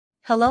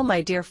Hello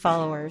my dear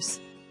followers.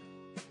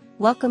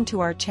 Welcome to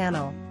our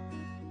channel.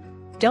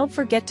 Don't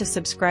forget to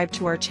subscribe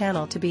to our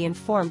channel to be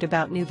informed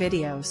about new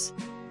videos.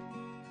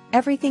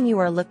 Everything you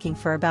are looking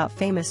for about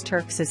famous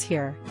Turks is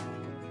here.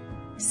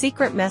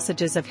 Secret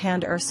messages of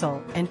Hande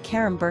Erçel and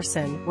Kerem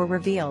Bürsin were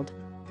revealed.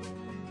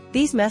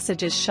 These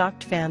messages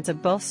shocked fans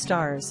of both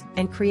stars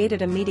and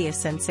created a media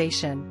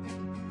sensation.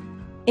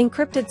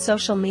 Encrypted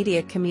social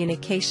media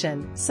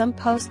communication. Some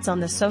posts on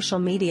the social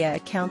media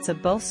accounts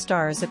of both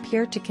stars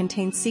appear to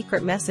contain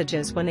secret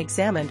messages when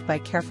examined by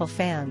careful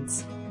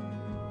fans.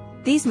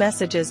 These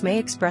messages may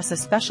express a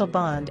special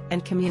bond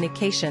and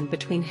communication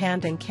between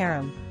Hande and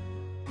Kerem.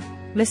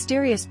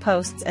 Mysterious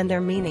posts and their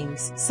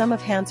meanings. Some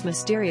of Hande's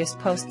mysterious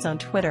posts on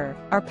Twitter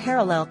are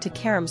parallel to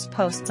Kerem's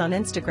posts on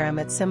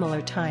Instagram at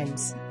similar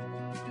times.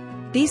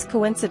 These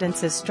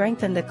coincidences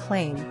strengthen the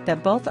claim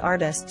that both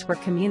artists were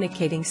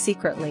communicating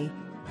secretly.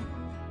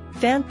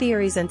 Fan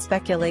theories and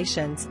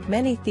speculations.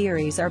 Many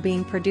theories are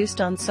being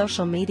produced on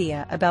social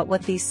media about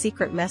what these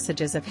secret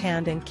messages of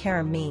Hande and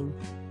Kerem mean.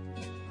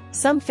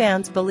 Some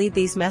fans believe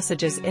these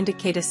messages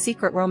indicate a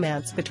secret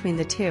romance between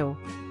the two.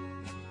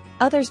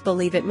 Others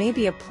believe it may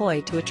be a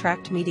ploy to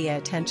attract media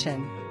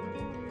attention.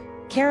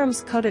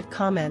 Kerem's coded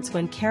comments.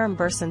 When Kerem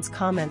Bürsin's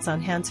comments on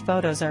Hande's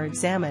photos are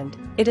examined,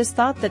 it is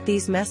thought that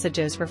these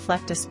messages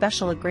reflect a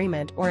special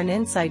agreement or an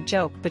inside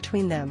joke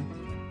between them.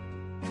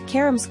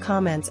 Kerem's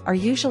comments are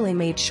usually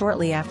made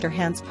shortly after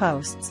Hande's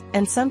posts,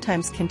 and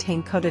sometimes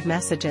contain coded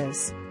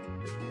messages.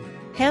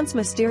 Hande's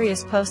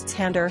mysterious posts.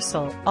 Hande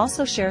Erçel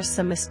also shares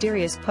some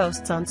mysterious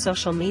posts on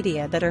social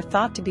media that are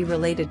thought to be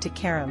related to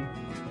Kerem.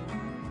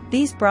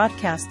 These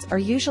broadcasts are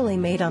usually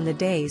made on the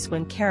days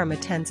when Kerem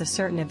attends a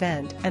certain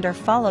event and are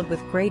followed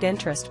with great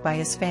interest by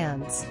his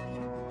fans.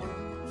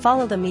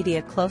 Follow the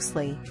media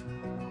closely.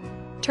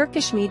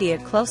 Turkish media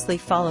closely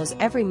follows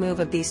every move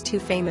of these two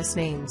famous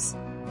names.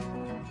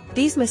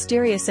 These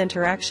mysterious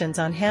interactions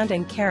on Hande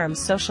and Kerem's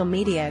social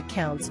media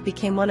accounts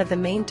became one of the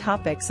main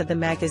topics of the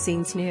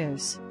magazine's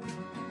news.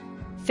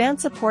 Fan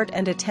support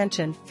and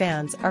attention.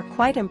 Fans are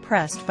quite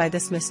impressed by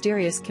this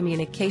mysterious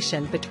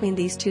communication between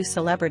these two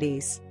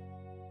celebrities.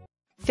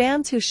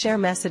 Fans who share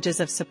messages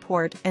of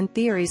support and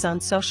theories on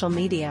social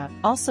media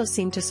also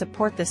seem to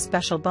support this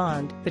special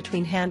bond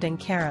between Hande and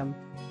Kerem.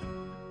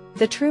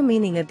 The true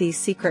meaning of these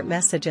secret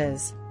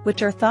messages,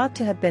 which are thought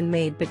to have been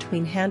made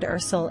between Hande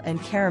Erçel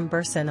and Kerem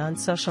Bürsin on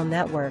social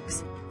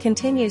networks,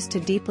 continues to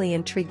deeply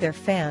intrigue their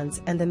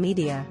fans and the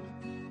media.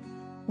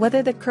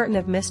 Whether the curtain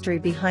of mystery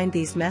behind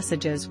these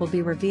messages will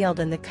be revealed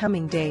in the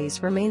coming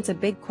days remains a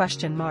big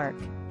question mark.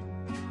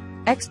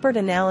 Expert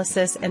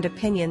analysis and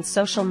opinions.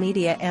 Social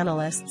media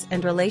analysts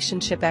and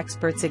relationship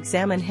experts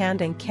examine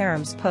Hande and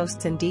Kerem's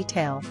posts in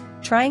detail,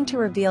 trying to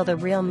reveal the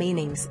real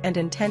meanings and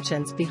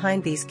intentions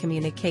behind these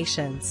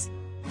communications.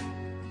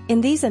 In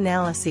these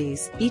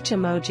analyses, each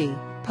emoji,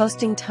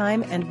 posting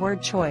time and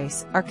word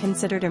choice are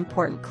considered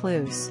important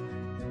clues.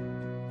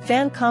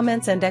 Fan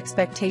comments and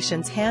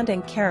expectations. Hande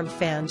and Kerem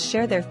fans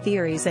share their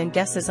theories and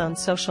guesses on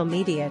social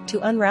media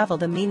to unravel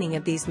the meaning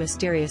of these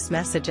mysterious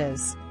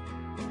messages.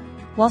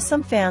 While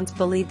some fans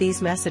believe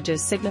these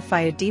messages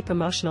signify a deep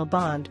emotional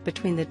bond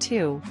between the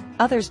two,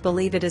 others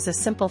believe it is a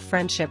simple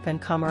friendship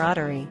and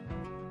camaraderie.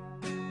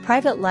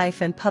 Private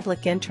life and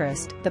public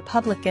interest. The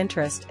public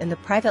interest in the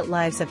private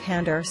lives of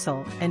Hande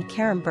Erçel and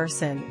Kerem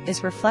Bürsin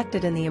is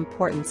reflected in the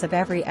importance of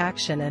every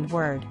action and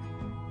word.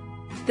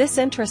 This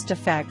interest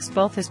affects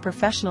both his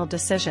professional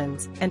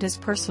decisions and his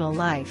personal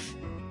life.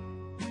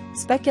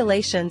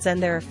 Speculations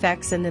and their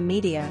effects in the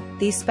media.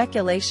 These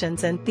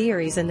speculations and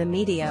theories in the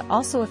media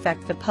also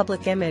affect the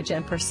public image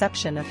and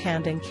perception of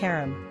Hande and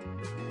Kerem.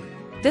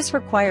 This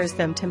requires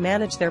them to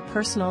manage their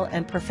personal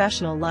and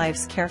professional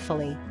lives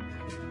carefully.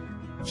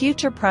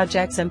 Future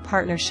projects and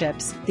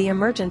partnerships. The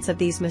emergence of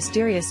these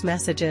mysterious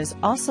messages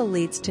also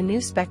leads to new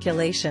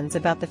speculations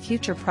about the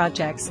future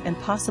projects and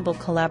possible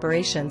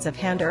collaborations of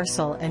Hande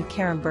Erçel and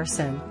Kerem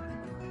Bürsin.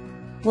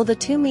 Will the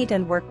two meet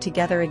and work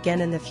together again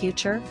in the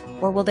future,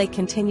 or will they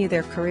continue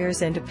their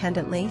careers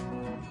independently?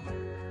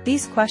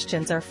 These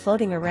questions are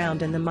floating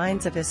around in the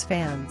minds of his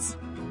fans.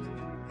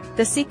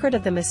 The secret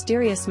of the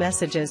mysterious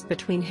messages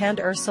between Hande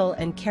Erçel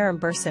and Kerem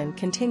Bürsin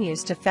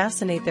continues to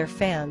fascinate their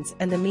fans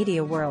and the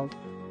media world.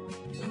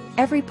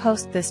 Every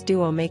post this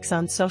duo makes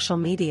on social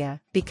media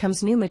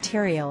becomes new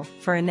material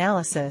for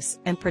analysis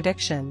and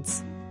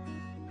predictions.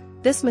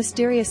 This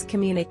mysterious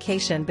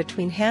communication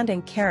between Hande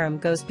and Kerem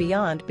goes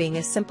beyond being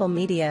a simple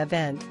media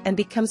event and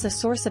becomes a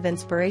source of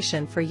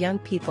inspiration for young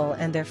people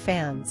and their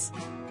fans.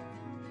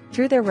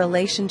 Through their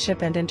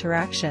relationship and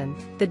interaction,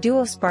 the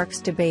duo sparks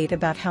debate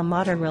about how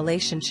modern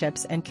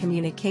relationships and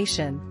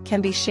communication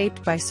can be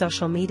shaped by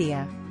social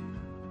media.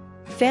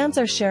 Fans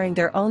are sharing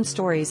their own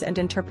stories and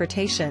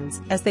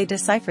interpretations as they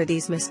decipher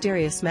these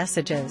mysterious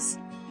messages.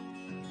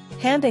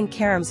 Hande and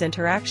Kerem's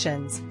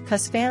interactions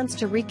cause fans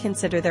to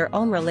reconsider their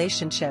own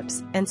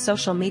relationships and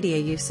social media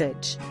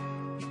usage.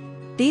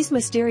 These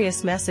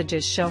mysterious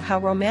messages show how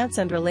romance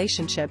and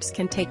relationships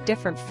can take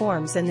different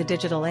forms in the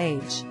digital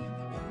age.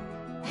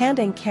 Hande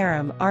and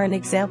Kerem are an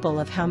example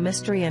of how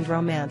mystery and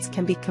romance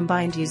can be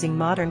combined using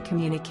modern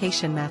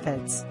communication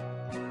methods.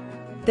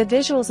 The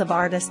visuals of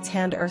artists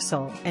Hande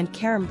Erçel and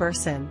Kerem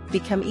Bürsin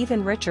become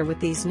even richer with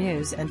these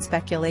news and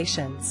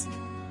speculations.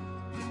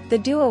 The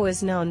duo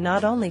is known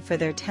not only for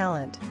their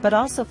talent but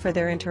also for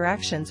their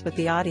interactions with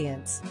the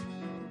audience.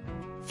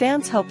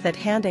 Fans hope that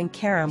Hande and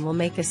Kerem will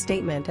make a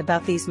statement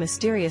about these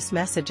mysterious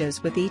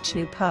messages with each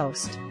new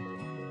post.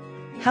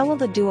 How will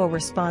the duo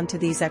respond to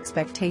these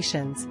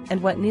expectations,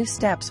 and what new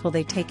steps will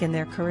they take in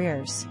their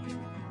careers?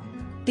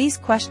 These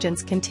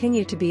questions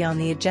continue to be on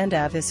the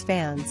agenda of his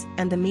fans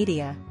and the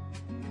media.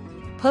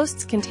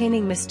 Posts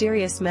containing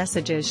mysterious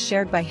messages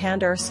shared by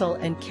Hande Erçel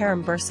and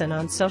Kerem Bürsin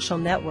on social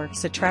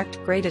networks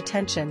attract great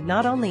attention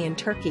not only in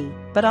Turkey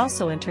but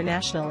also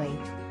internationally.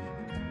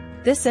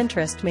 This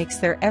interest makes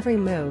their every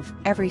move,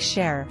 every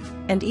share,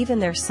 and even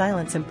their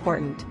silence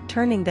important,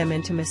 turning them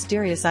into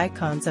mysterious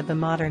icons of the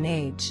modern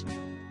age.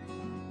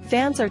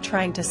 Fans are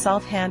trying to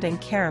solve Hande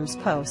and Kerem's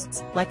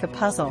posts like a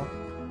puzzle.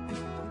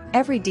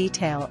 Every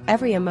detail,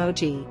 every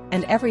emoji,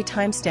 and every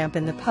timestamp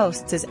in the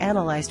posts is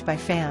analyzed by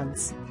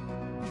fans.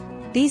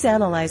 These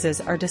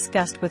analyses are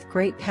discussed with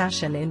great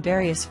passion in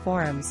various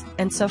forums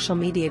and social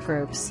media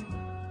groups.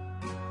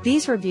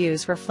 These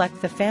reviews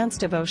reflect the fans'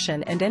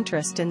 devotion and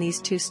interest in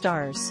these two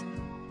stars.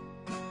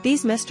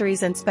 These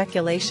mysteries and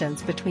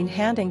speculations between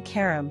Hande and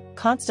Kerem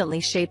constantly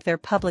shape their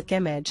public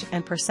image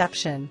and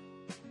perception.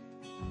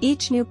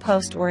 Each new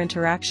post or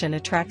interaction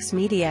attracts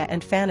media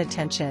and fan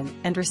attention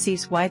and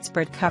receives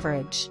widespread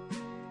coverage.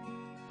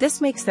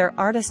 This makes their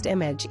artist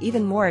image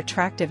even more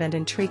attractive and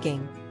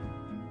intriguing.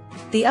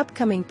 The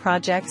upcoming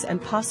projects and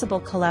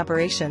possible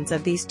collaborations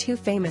of these two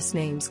famous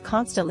names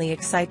constantly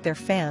excite their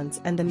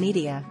fans and the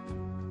media.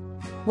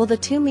 Will the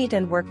two meet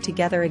and work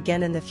together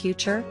again in the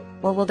future,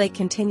 or will they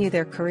continue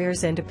their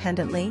careers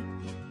independently?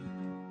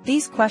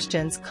 These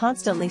questions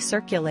constantly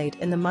circulate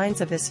in the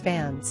minds of his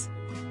fans.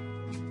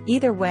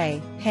 Either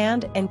way,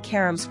 Hande and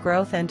Kerem's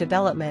growth and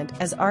development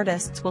as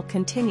artists will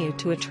continue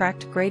to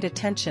attract great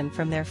attention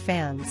from their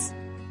fans.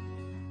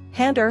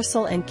 Hande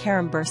Erçel and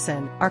Kerem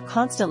Bürsin are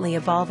constantly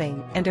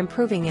evolving and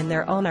improving in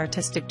their own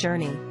artistic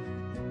journey.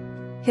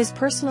 His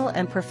personal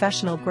and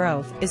professional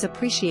growth is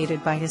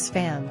appreciated by his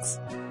fans.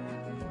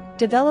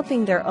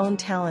 Developing their own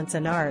talents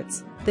and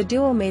arts, the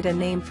duo made a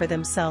name for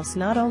themselves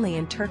not only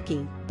in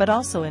Turkey but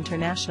also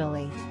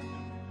internationally.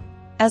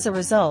 As a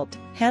result,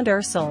 Hande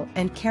Erçel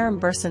and Kerem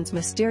Bürsin's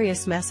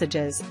mysterious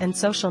messages and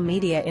social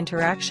media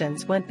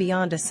interactions went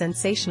beyond a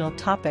sensational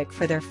topic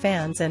for their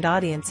fans and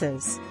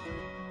audiences.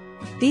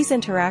 These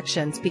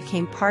interactions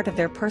became part of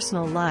their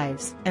personal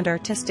lives and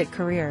artistic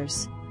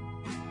careers.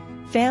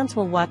 Fans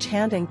will watch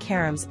Hande and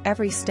Kerem's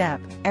every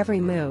step,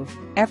 every move,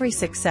 every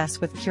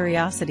success with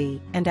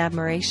curiosity and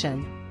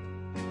admiration.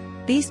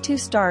 These two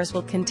stars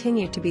will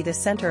continue to be the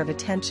center of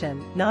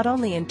attention not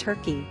only in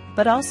Turkey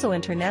but also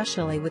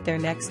internationally with their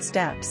next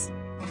steps.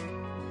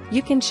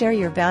 You can share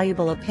your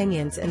valuable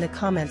opinions in the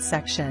comments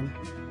section.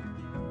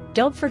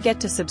 Don't forget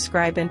to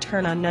subscribe and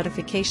turn on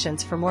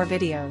notifications for more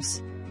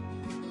videos.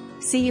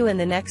 See you in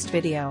the next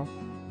video.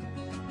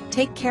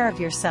 Take care of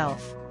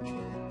yourself.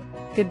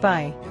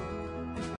 Goodbye.